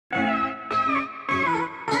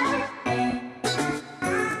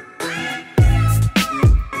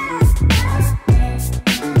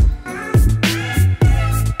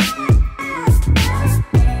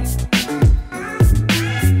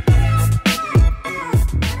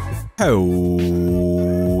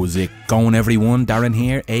How's it going, everyone? Darren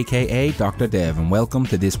here, aka Dr. Dev, and welcome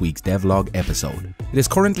to this week's Devlog episode. It is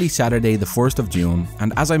currently Saturday the 1st of June,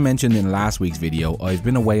 and as I mentioned in last week's video, I've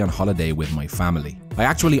been away on holiday with my family. I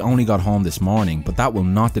actually only got home this morning, but that will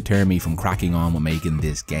not deter me from cracking on with making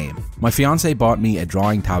this game. My fiance bought me a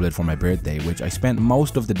drawing tablet for my birthday, which I spent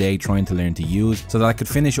most of the day trying to learn to use so that I could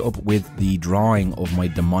finish up with the drawing of my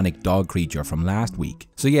demonic dog creature from last week.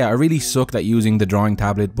 So yeah, I really sucked at using the drawing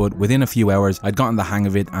tablet, but within a few hours I'd gotten the hang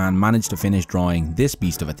of it and managed to finish drawing this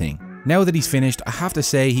beast of a thing. Now that he's finished, I have to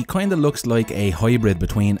say he kinda looks like a hybrid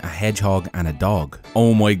between a hedgehog and a dog.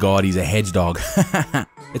 Oh my god, he's a hedgehog.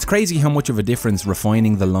 It's crazy how much of a difference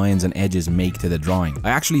refining the lines and edges make to the drawing.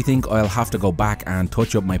 I actually think I'll have to go back and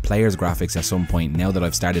touch up my player's graphics at some point now that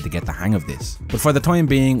I've started to get the hang of this. But for the time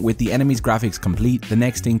being, with the enemy's graphics complete, the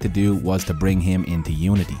next thing to do was to bring him into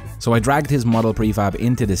Unity. So I dragged his model prefab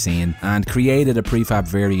into the scene and created a prefab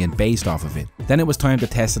variant based off of it. Then it was time to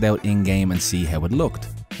test it out in game and see how it looked.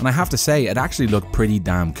 And I have to say, it actually looked pretty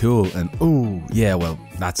damn cool, and ooh, yeah, well,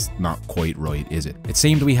 that's not quite right, is it? It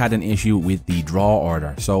seemed we had an issue with the draw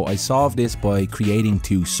order, so I solved this by creating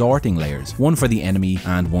two sorting layers, one for the enemy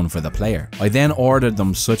and one for the player. I then ordered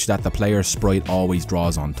them such that the player's sprite always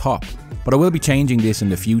draws on top. But I will be changing this in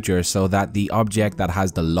the future so that the object that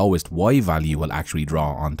has the lowest Y value will actually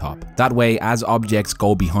draw on top. That way, as objects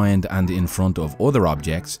go behind and in front of other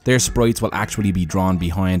objects, their sprites will actually be drawn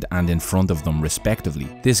behind and in front of them respectively.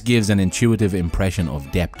 This gives an intuitive impression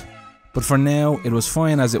of depth. But for now, it was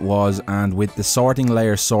fine as it was, and with the sorting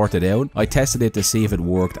layer sorted out, I tested it to see if it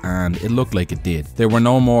worked, and it looked like it did. There were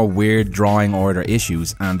no more weird drawing order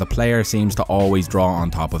issues, and the player seems to always draw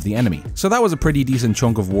on top of the enemy. So that was a pretty decent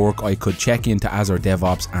chunk of work I could check into Azure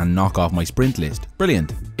DevOps and knock off my sprint list.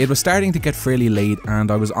 Brilliant. It was starting to get fairly late,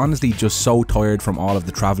 and I was honestly just so tired from all of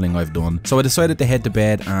the travelling I've done, so I decided to head to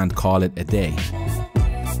bed and call it a day.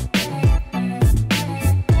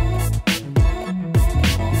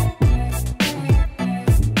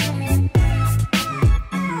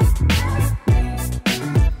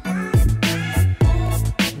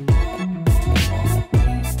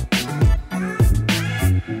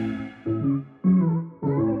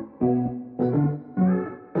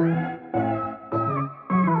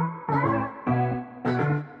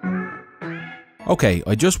 Okay,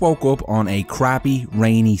 I just woke up on a crappy,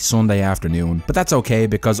 rainy Sunday afternoon, but that's okay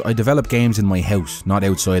because I develop games in my house, not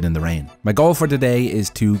outside in the rain. My goal for today is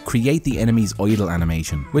to create the enemy's idle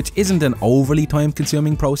animation, which isn't an overly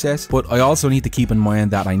time-consuming process, but I also need to keep in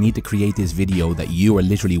mind that I need to create this video that you are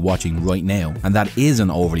literally watching right now, and that is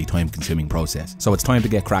an overly time-consuming process, so it's time to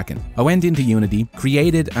get cracking. I went into Unity,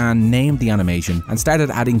 created and named the animation, and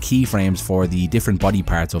started adding keyframes for the different body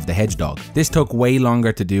parts of the hedgehog. This took way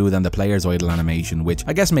longer to do than the player's idle animation, which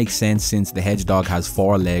I guess makes sense since the hedgehog has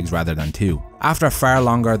 4 legs rather than 2. After far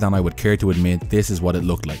longer than I would care to admit, this is what it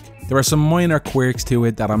looked like. There are some minor quirks to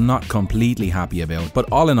it that I'm not completely happy about,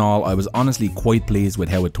 but all in all, I was honestly quite pleased with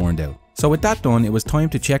how it turned out. So with that done, it was time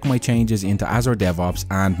to check my changes into Azure DevOps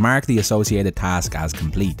and mark the associated task as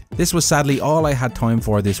complete. This was sadly all I had time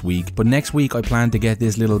for this week, but next week I plan to get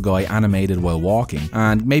this little guy animated while walking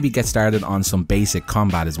and maybe get started on some basic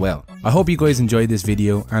combat as well. I hope you guys enjoyed this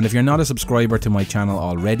video, and if you're not a subscriber to my channel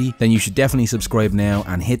already, then you should definitely subscribe now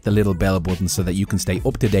and hit the little bell button so that you can stay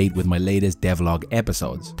up to date with my latest devlog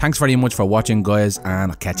episodes. Thanks very much for watching, guys,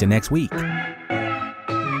 and I'll catch you next week.